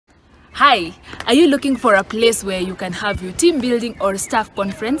Hi, are you looking for a place where you can have your team building or staff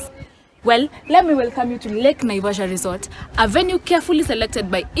conference? Well, let me welcome you to Lake Naivasha Resort, a venue carefully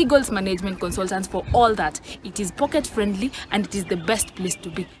selected by Eagles Management Consultants for all that. It is pocket friendly and it is the best place to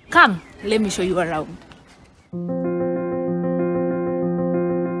be. Come, let me show you around.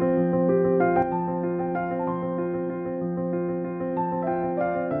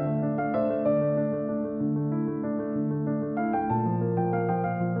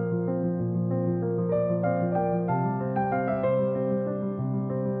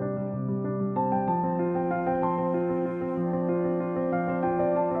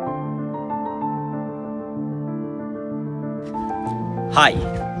 Hi,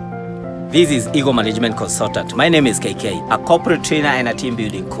 this is Eagle Management Consultant. My name is KK, a corporate trainer and a team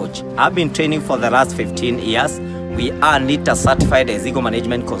building coach. I've been training for the last 15 years. We are NITA certified as Eagle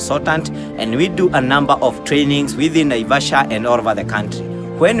Management Consultant, and we do a number of trainings within Naivasha and all over the country.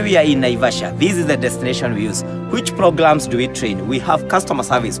 When we are in Naivasha, this is the destination we use. Which programs do we train? We have customer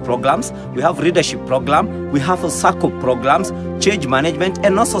service programs, we have leadership program, we have circle programs, change management,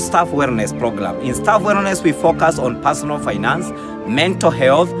 and also staff wellness program. In staff wellness, we focus on personal finance, mental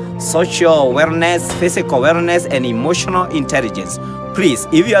health, social wellness, physical wellness, and emotional intelligence. Please,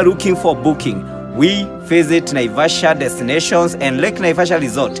 if you are looking for booking, we visit Naivasha destinations, and Lake Naivasha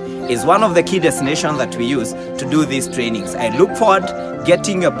Resort is one of the key destinations that we use to do these trainings. I look forward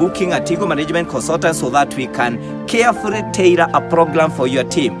getting a booking at Eagle Management Consultant so that we can carefully tailor a program for your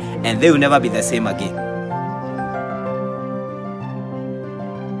team and they will never be the same again.